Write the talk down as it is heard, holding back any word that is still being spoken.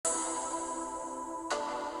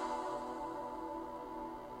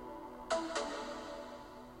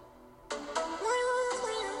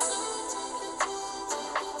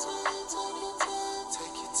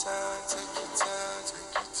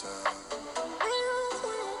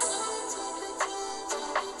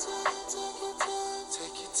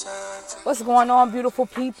What's going on, beautiful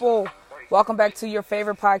people? Welcome back to your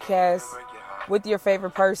favorite podcast with your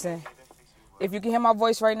favorite person. If you can hear my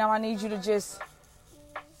voice right now, I need you to just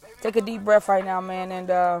take a deep breath right now, man,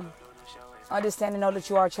 and understand and know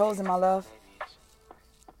that you are chosen, my love.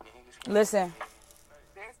 Listen,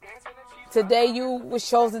 today you was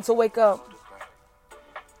chosen to wake up.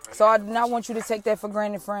 So I do not want you to take that for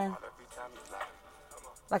granted, friend.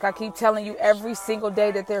 Like I keep telling you every single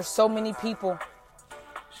day that there's so many people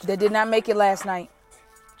that did not make it last night.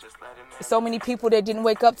 So many people that didn't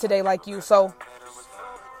wake up today like you. So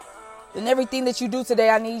in everything that you do today,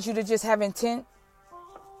 I need you to just have intent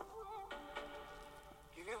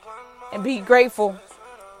and be grateful.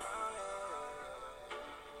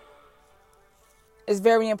 It's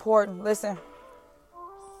very important. Listen.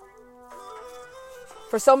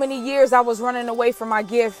 For so many years, I was running away from my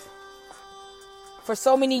gift. For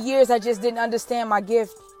so many years, I just didn't understand my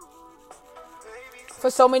gift. For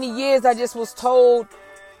so many years, I just was told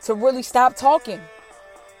to really stop talking.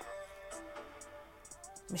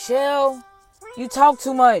 Michelle, you talk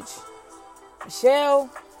too much. Michelle,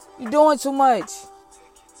 you doing too much.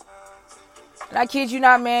 And I kid you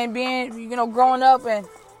not, man, being, growing up and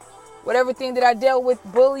with everything that I dealt with,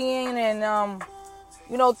 bullying and,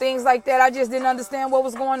 things like that, I just didn't understand what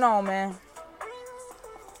was going on, man.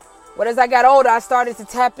 But as I got older, I started to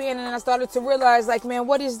tap in and I started to realize, like, man,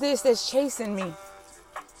 what is this that's chasing me?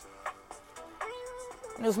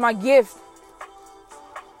 And it was my gift.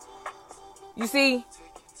 You see,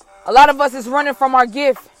 a lot of us is running from our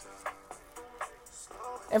gift.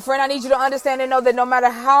 And friend, I need you to understand and know that no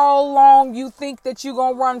matter how long you think that you're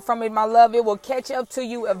going to run from it, my love, it will catch up to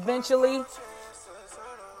you eventually.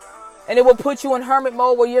 And it will put you in hermit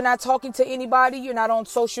mode where you're not talking to anybody. You're not on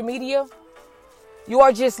social media. You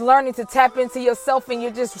are just learning to tap into yourself and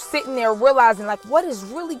you're just sitting there realizing, like, what is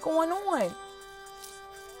really going on?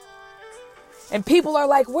 And people are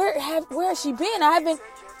like, where has she been? I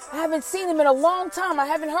haven't seen them in a long time. I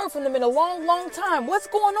haven't heard from them in a long, long time. What's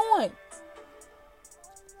going on?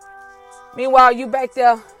 Meanwhile, you back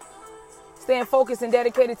there staying focused and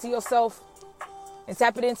dedicated to yourself and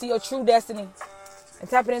tapping into your true destiny and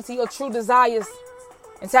tapping into your true desires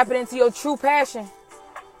and tapping into your true passion.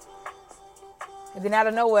 And then out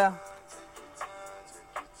of nowhere,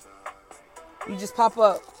 you just pop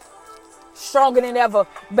up stronger than ever,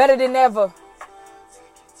 better than ever.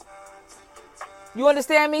 You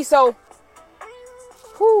understand me? So,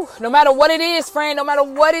 no matter what it is, friend, no matter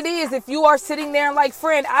what it is, if you are sitting there and like,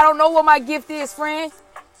 friend, I don't know what my gift is, friend.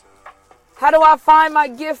 How do I find my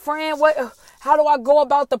gift, friend? How do I go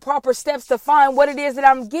about the proper steps to find what it is that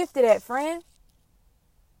I'm gifted at, friend?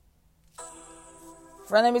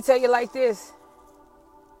 Friend, let me tell you like this.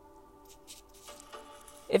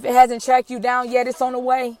 If it hasn't tracked you down yet, it's on the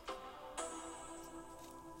way.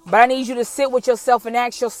 But I need you to sit with yourself and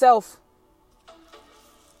ask yourself,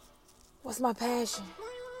 what's my passion?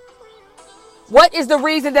 What is the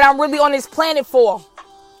reason that I'm really on this planet for?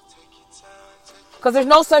 Because there's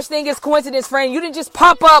no such thing as coincidence, friend. You didn't just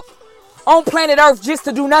pop up on planet Earth just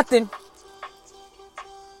to do nothing.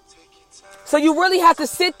 So you really have to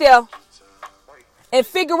sit there and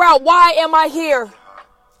figure out, why am I here?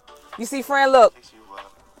 You see, friend, look.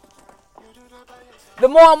 The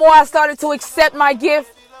more and more I started to accept my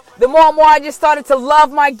gift, the more and more I just started to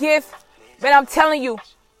love my gift. Man, I'm telling you,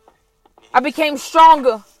 I became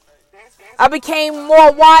stronger. I became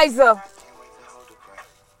more wiser.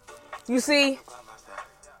 You see,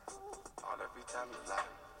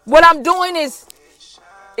 what I'm doing is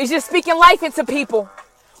just speaking life into people.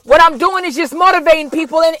 What I'm doing is just motivating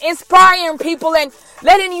people and inspiring people and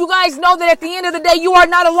letting you guys know that at the end of the day, you are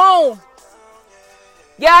not alone.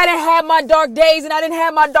 Yeah, I didn't have my dark days and I didn't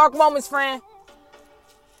have my dark moments, friend.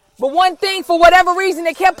 But one thing, for whatever reason,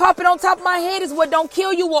 that kept popping on top of my head is what don't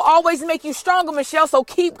kill you will always make you stronger, Michelle. So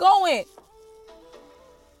keep going.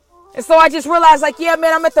 And so I just realized, like, yeah,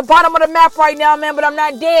 man, I'm at the bottom of the map right now, man, but I'm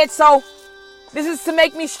not dead. So this is to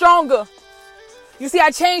make me stronger. You see,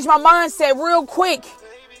 I changed my mindset real quick.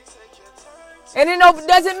 And it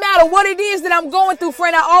doesn't matter what it is that I'm going through,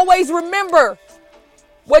 friend. I always remember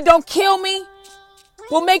what don't kill me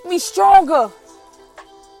will make me stronger.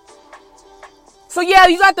 So yeah,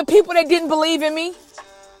 you got the people that didn't believe in me.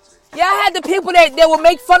 Yeah, I had the people that would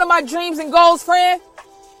make fun of my dreams and goals, friend.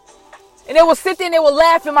 And they will sit there and they will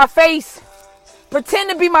laugh in my face. Pretend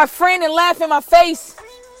to be my friend and laugh in my face.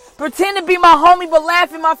 Pretend to be my homie but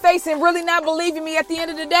laugh in my face and really not believe in me at the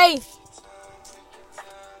end of the day.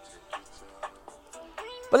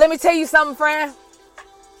 But let me tell you something, friend.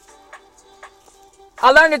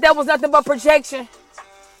 I learned that was nothing but projection.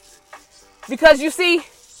 Because you see,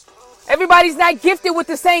 Everybody's not gifted with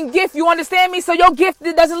the same gift. You understand me? So your gift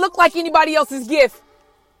doesn't look like anybody else's gift.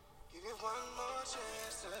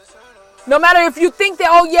 No matter if you think that,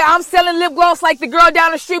 oh yeah, I'm selling lip gloss like the girl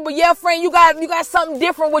down the street, but yeah, friend, you got something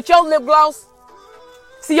different with your lip gloss.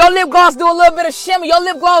 See, your lip gloss do a little bit of shimmer. Your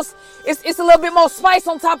lip gloss, it's a little bit more spice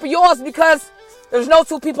on top of yours because there's no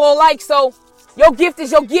two people alike. So your gift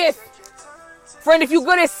is your gift. Friend, if you're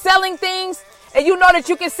good at selling things and you know that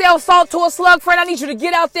you can sell salt to a slug, friend, I need you to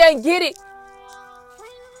get out there and get it.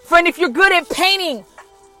 Friend, if you're good at painting,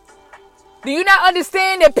 do you not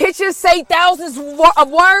understand that pictures say thousands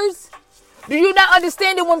of words? Do you not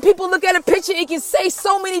understand that when people look at a picture, it can say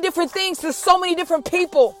so many different things to so many different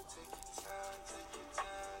people?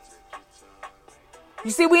 You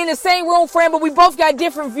see, we in the same room, friend, but we both got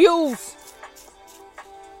different views.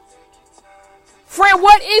 Friend,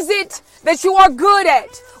 what is it that you are good at?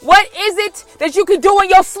 What is it that you can do in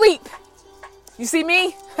your sleep? You see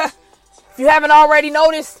me? If you haven't already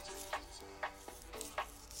noticed,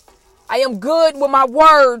 I am good with my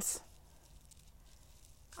words.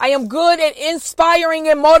 I am good at inspiring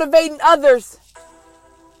and motivating others.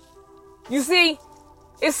 You see,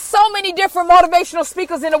 it's so many different motivational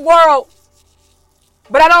speakers in the world.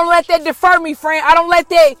 But I don't let that defer me, friend. I don't let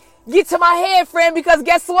that get to my head, friend, because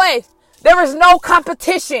guess what? There is no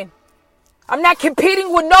competition. I'm not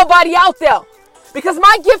competing with nobody out there because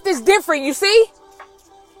my gift is different, you see?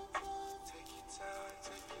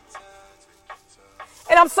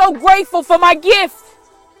 And I'm so grateful for my gift.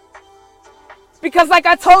 Because like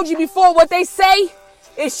I told you before, what they say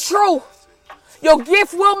is true. Your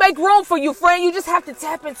gift will make room for you, friend. You just have to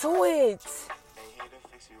tap into it.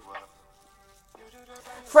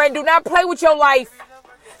 Friend, do not play with your life.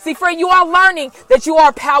 See, friend, you are learning that you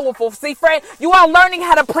are powerful. See, friend, you are learning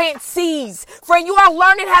how to plant seeds. Friend, you are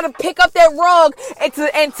learning how to pick up that rug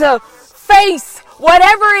and to face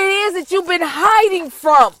whatever it is that you've been hiding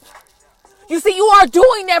from. You see, you are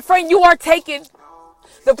doing that, friend. You are taking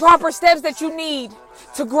the proper steps that you need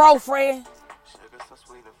to grow, friend.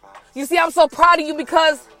 You see, I'm so proud of you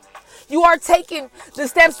because you are taking the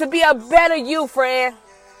steps to be a better you, friend.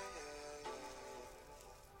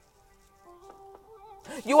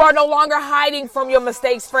 You are no longer hiding from your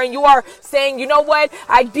mistakes, friend. You are saying, you know what?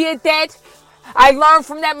 I did that. I learned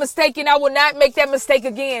from that mistake and I will not make that mistake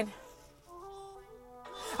again.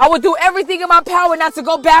 I will do everything in my power not to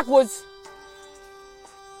go backwards.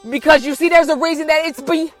 Because you see, there's a reason that it's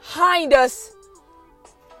behind us.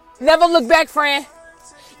 Never look back, friend.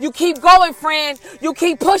 You keep going, friend. You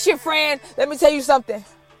keep pushing, friend. Let me tell you something.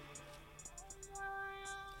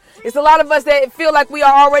 It's a lot of us that feel like we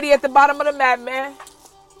are already at the bottom of the map, man.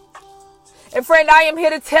 And friend, I am here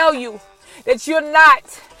to tell you that you're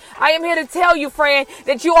not. I am here to tell you, friend,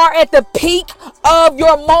 that you are at the peak of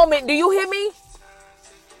your moment. Do you hear me?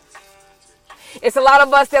 It's a lot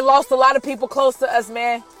of us that lost a lot of people close to us,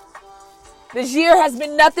 man. This year has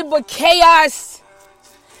been nothing but chaos.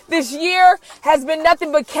 This year has been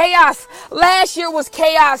nothing but chaos. Last year was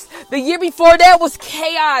chaos. The year before that was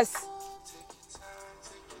chaos.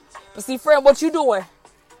 But see, friend, what you doing?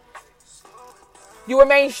 You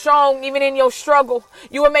remain strong even in your struggle.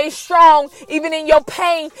 You remain strong even in your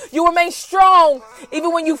pain. You remain strong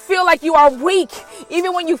even when you feel like you are weak.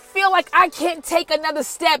 Even when you feel like I can't take another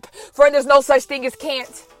step. Friend, there's no such thing as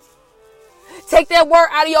can't. Take that word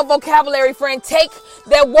out of your vocabulary, friend. Take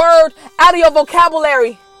that word out of your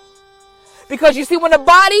vocabulary. Because you see, when your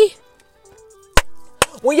body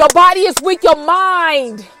is weak, your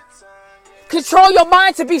mind. Control your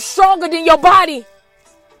mind to be stronger than your body.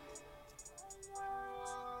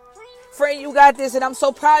 Friend, you got this, and I'm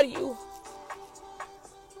so proud of you.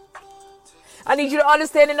 I need you to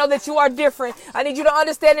understand and know that you are different. I need you to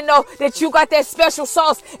understand and know that you got that special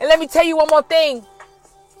sauce. And let me tell you one more thing.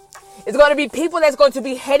 It's going to be people that's going to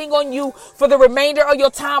be hating on you for the remainder of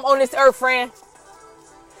your time on this earth, friend.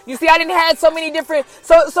 You see, I didn't have so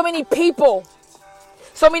many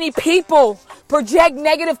people project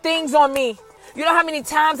negative things on me. You know how many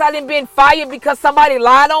times I done been fired because somebody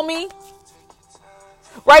lied on me?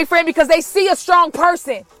 Right, friend? Because they see a strong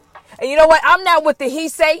person. And you know what? I'm not with the he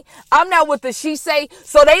say. I'm not with the she say.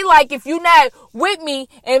 So they like, if you're not with me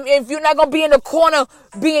and if you're not going to be in the corner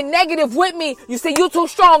being negative with me, you say you too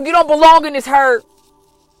strong. You don't belong in this herd.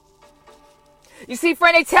 You see,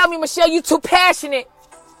 friend, they tell me, Michelle, you too passionate.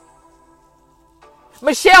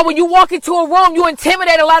 Michelle, when you walk into a room, you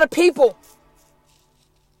intimidate a lot of people.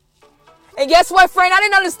 And guess what, friend? I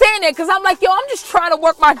didn't understand that because I'm like, yo, I'm just trying to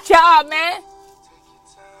work my job, man.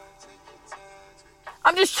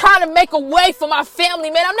 I'm just trying to make a way for my family,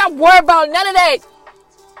 man. I'm not worried about none of that.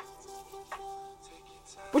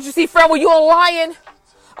 But you see, friend, when you're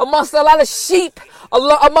a amongst a lot of sheep,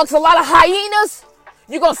 amongst a lot of hyenas,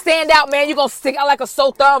 you're going to stand out, man. You're going to stick out like a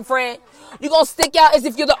sore thumb, friend. You're going to stick out as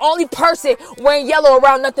if you're the only person wearing yellow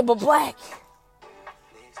around nothing but black.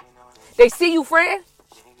 They see you, friend.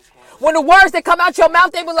 When the words that come out your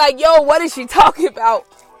mouth, they be like, yo, what is she talking about?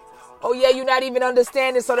 Oh, yeah, you're not even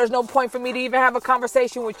understanding, so there's no point for me to even have a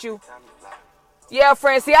conversation with you. Yeah,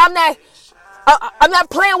 friend. See, I'm not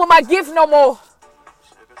playing with my gift no more.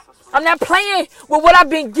 I'm not playing with what I've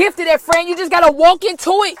been gifted at, friend. You just got to walk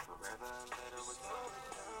into it.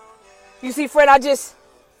 You see, friend,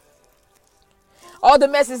 all the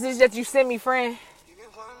messages that you send me, friend.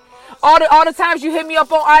 All the times you hit me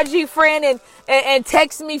up on IG, friend, and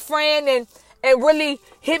text me, friend, and really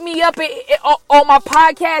hit me up on my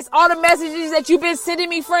podcast. All the messages that you've been sending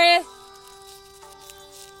me, friend.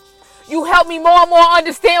 You help me more and more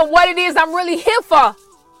understand what it is I'm really here for.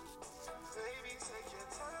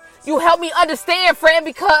 You help me understand, friend,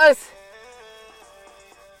 because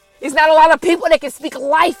it's not a lot of people that can speak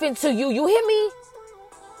life into you. You hear me?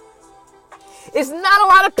 It's not a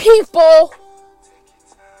lot of people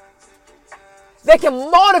that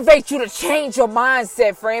can motivate you to change your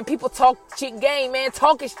mindset, friend. People talk cheap game, man.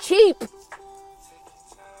 Talk is cheap.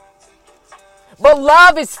 But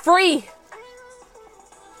love is free.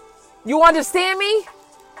 You understand me?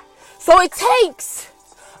 So it takes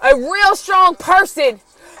a real strong person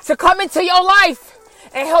to come into your life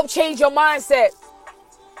and help change your mindset.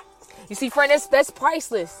 You see, friend, that's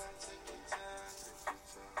priceless.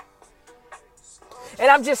 And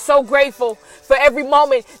I'm just so grateful for every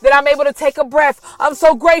moment that I'm able to take a breath. I'm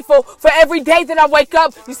so grateful for every day that I wake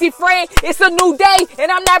up. You see, friend, it's a new day,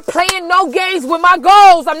 and I'm not playing no games with my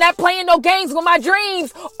goals. I'm not playing no games with my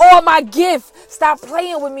dreams or my gift. Stop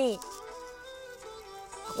playing with me.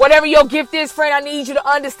 Whatever your gift is, friend, I need you to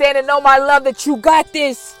understand and know, my love, that you got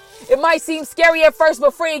this. It might seem scary at first,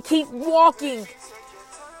 but friend, keep walking.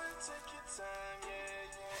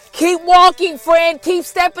 Keep walking, friend. Keep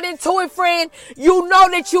stepping into it, friend. You know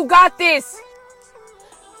that you got this.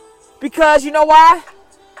 Because you know why?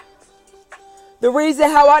 The reason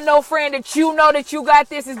how I know, friend, that you know that you got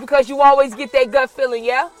this is because you always get that gut feeling,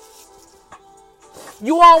 yeah?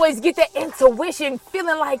 You always get that intuition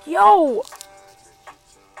feeling like, yo.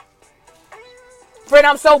 Friend,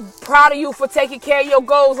 I'm so proud of you for taking care of your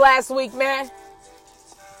goals last week, man.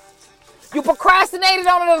 You procrastinated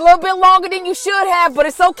on it a little bit longer than you should have, but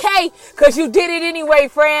it's okay because you did it anyway,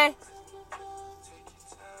 friend.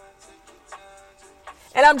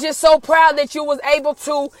 And I'm just so proud that you was able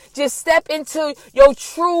to just step into your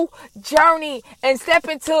true journey and step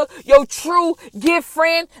into your true gift,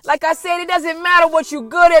 friend. Like I said, it doesn't matter what you're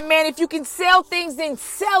good at, man. If you can sell things, then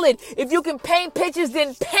sell it. If you can paint pictures,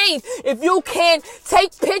 then paint. If you can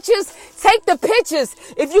take pictures, take the pictures.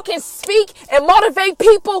 If you can speak and motivate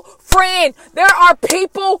people, friend, there are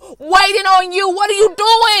people waiting on you. What are you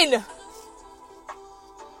doing?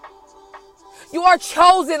 You are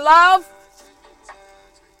chosen, love.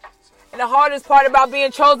 And the hardest part about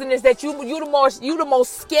being chosen is that you the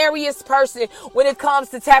most scariest person when it comes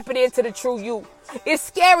to tapping into the true you. It's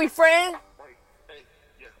scary, friend.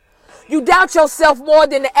 You doubt yourself more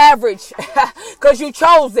than the average because you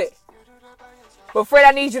chose it. But friend,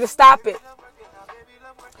 I need you to stop it.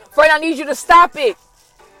 Friend, I need you to stop it.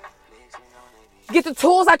 Get the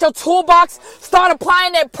tools out your toolbox. Start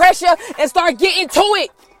applying that pressure and start getting to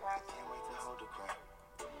it.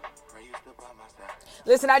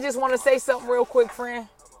 Listen, I just want to say something real quick, friend.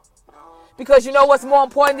 Because you know what's more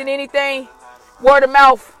important than anything? Word of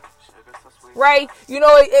mouth. Right? You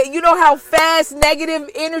know how fast negative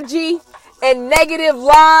energy and negative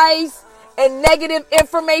lies and negative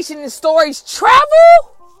information and stories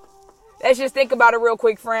travel? Let's just think about it real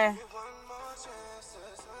quick, friend.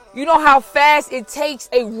 You know how fast it takes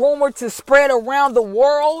a rumor to spread around the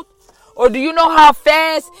world? Or do you know how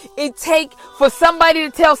fast it takes for somebody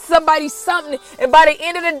to tell somebody something, and by the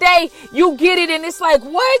end of the day, you get it and it's like,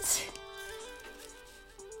 what?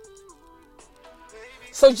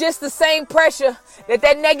 So just the same pressure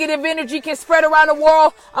that negative energy can spread around the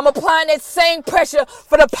world, I'm applying that same pressure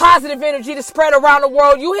for the positive energy to spread around the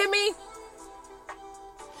world. You hear me?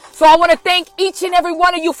 So I want to thank each and every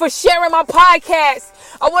one of you for sharing my podcast.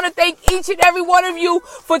 I want to thank each and every one of you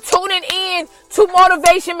for tuning in to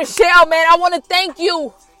Motivation Michelle, man. I want to thank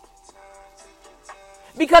you.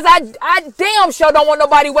 Because I damn sure don't want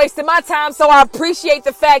nobody wasting my time. So I appreciate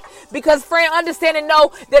the fact. Because, friend, understand and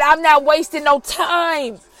know that I'm not wasting no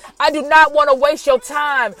time. I do not want to waste your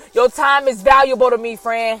time. Your time is valuable to me,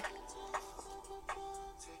 friend.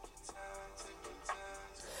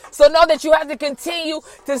 So know that you have to continue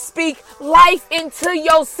to speak life into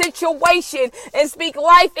your situation and speak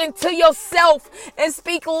life into yourself and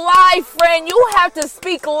speak life, friend. You have to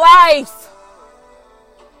speak life.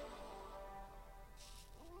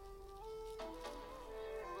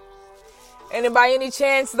 And by any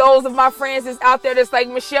chance, those of my friends that's out there that's like,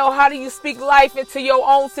 Michelle, how do you speak life into your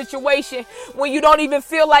own situation when you don't even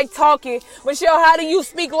feel like talking? Michelle, how do you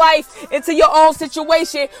speak life into your own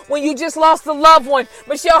situation when you just lost a loved one?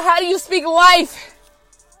 Michelle, how do you speak life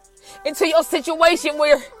into your situation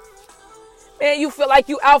where, man, you feel like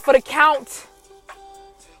you out for the count?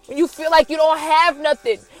 When you feel like you don't have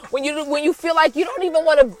nothing? When you feel like you don't even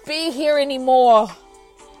want to be here anymore?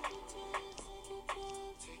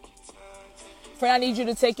 Friend, I need you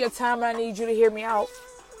to take your time and I need you to hear me out.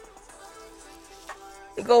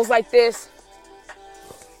 It goes like this.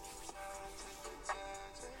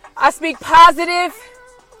 I speak positive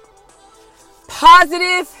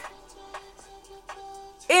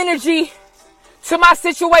energy to my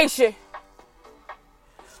situation.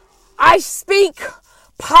 I speak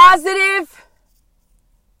positive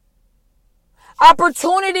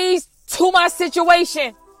opportunities to my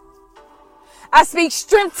situation. I speak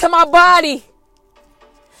strength to my body.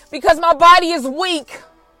 Because my body is weak.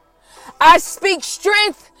 I speak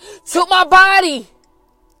strength to my body.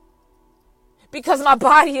 Because my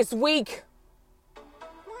body is weak.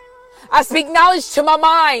 I speak knowledge to my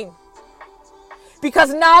mind.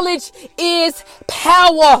 Because knowledge is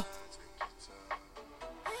power.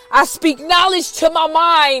 I speak knowledge to my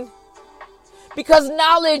mind. Because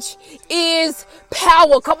knowledge is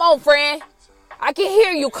power. Come on, friend. I can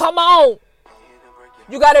hear you. Come on.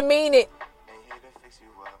 You got to mean it.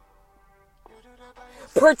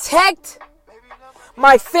 Protect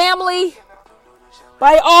my family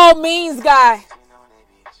by all means, God.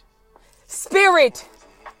 Spirit,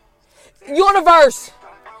 universe,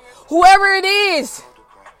 whoever it is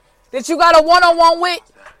that you got a one-on-one with,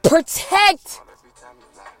 protect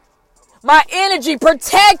my energy,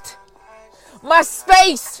 protect my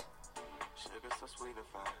space.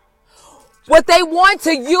 What they want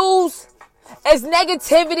to use as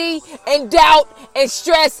negativity and doubt and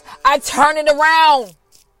stress, I turn it around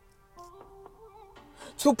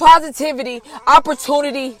to positivity,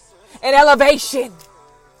 opportunity, and elevation.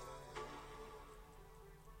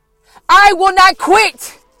 I will not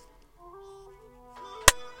quit.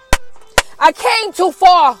 I came too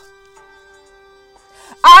far.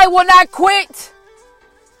 I will not quit.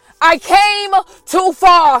 I came too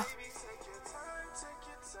far.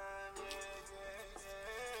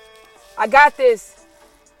 I got this.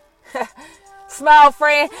 Smile,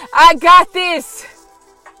 friend. I got this.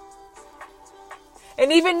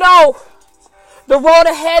 And even though the road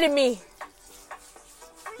ahead of me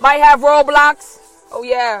might have roadblocks, oh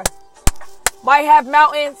yeah, might have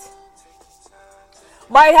mountains,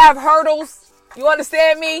 might have hurdles, you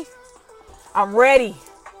understand me? I'm ready.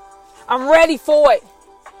 I'm ready for it.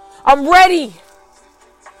 I'm ready.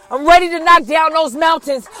 I'm ready to knock down those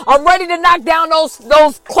mountains. I'm ready to knock down those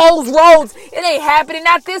closed roads. It ain't happening,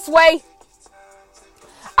 not this way.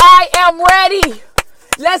 I am ready.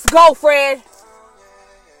 Let's go, friend.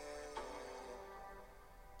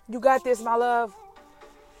 You got this, my love.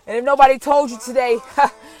 And if nobody told you today,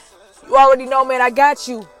 you already know, man, I got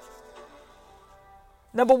you.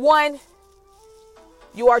 Number one,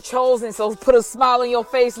 you are chosen, so put a smile on your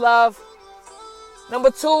face, love.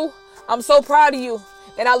 Number two, I'm so proud of you,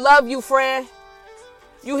 and I love you, friend.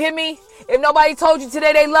 You hear me? If nobody told you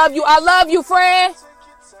today they love you, I love you, friend.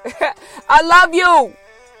 I love you.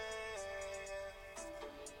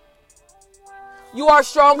 You are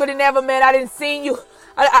stronger than ever, man. I didn't see you.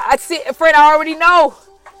 I see, friend, I already know.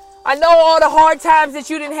 I know all the hard times that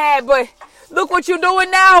you didn't have, but look what you're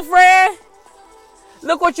doing now, friend.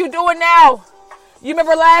 Look what you're doing now. You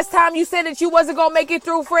remember last time you said that you wasn't going to make it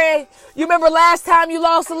through, friend? You remember last time you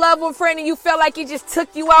lost a loved one, friend, and you felt like it just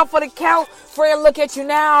took you out for the count? Friend, look at you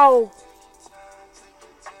now.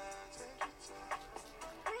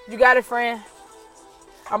 You got it, friend.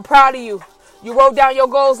 I'm proud of you. You wrote down your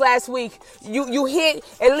goals last week. You hit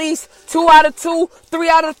at least 2 out of 2, 3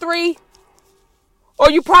 out of 3.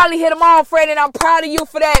 Or you probably hit them all, friend, and I'm proud of you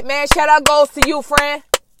for that, man. Shout out goals to you, friend.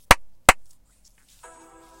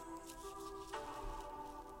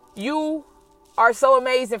 You are so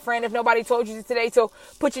amazing, friend. If nobody told you today, so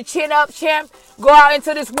put your chin up, champ. Go out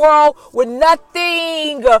into this world with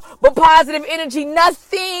nothing but positive energy,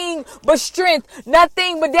 nothing but strength,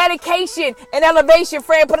 nothing but dedication and elevation,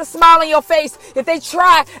 friend. Put a smile on your face if they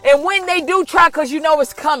try. And when they do try, because you know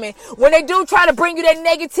it's coming, when they do try to bring you that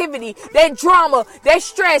negativity, that drama, that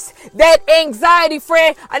stress, that anxiety,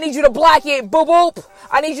 friend, I need you to block it. Boop, boop.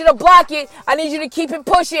 I need you to block it. I need you to keep it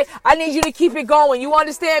pushing. I need you to keep it going. You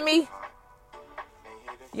understand me?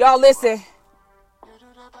 Y'all listen.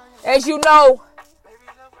 As you know,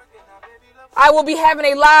 I will be having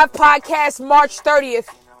a live podcast March 30th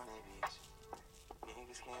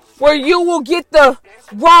where you will get the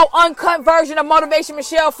raw, uncut version of Motivation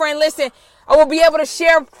Michelle, friend. Listen, I will be able to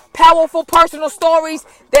share powerful personal stories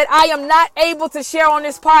that I am not able to share on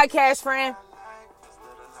this podcast, friend.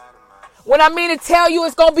 When I mean to tell you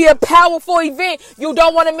it's going to be a powerful event, you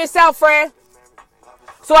don't want to miss out, friend.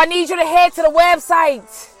 So I need you to head to the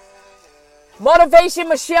website,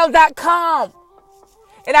 motivationmichelle.com.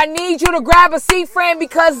 And I need you to grab a seat, friend,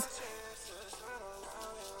 because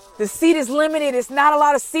the seat is limited. It's not a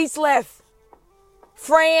lot of seats left,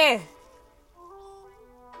 friend.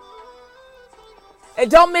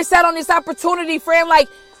 And don't miss out on this opportunity, friend. Like,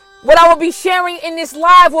 what I will be sharing in this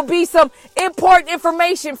live will be some important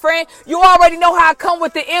information, friend. You already know how I come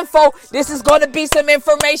with the info. This is going to be some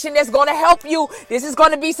information that's going to help you. This is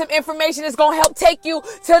going to be some information that's going to help take you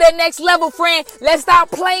to that next level, friend. Let's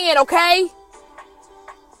stop playing, okay?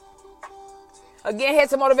 Again, head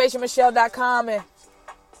to motivationmichelle.com and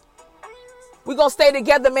we're going to stay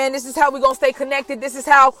together, man. This is how we're going to stay connected. This is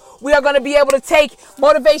how we are going to be able to take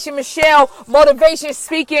Motivation Michelle, motivation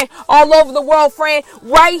speaking all over the world, friend.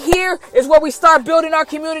 Right here is where we start building our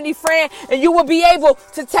community, friend. And you will be able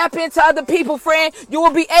to tap into other people, friend. You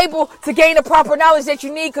will be able to gain the proper knowledge that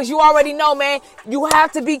you need because you already know, man. You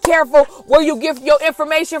have to be careful where you get your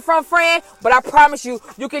information from, friend. But I promise you,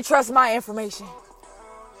 you can trust my information.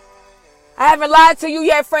 I haven't lied to you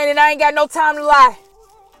yet, friend, and I ain't got no time to lie.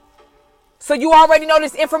 So you already know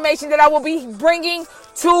this information that I will be bringing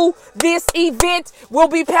to this event will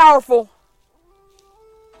be powerful.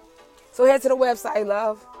 So head to the website,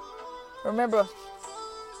 love. Remember,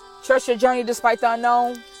 trust your journey despite the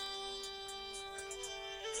unknown.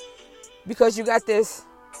 Because you got this.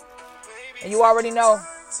 And you already know.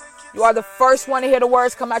 You are the first one to hear the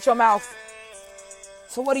words come out your mouth.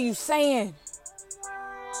 So what are you saying?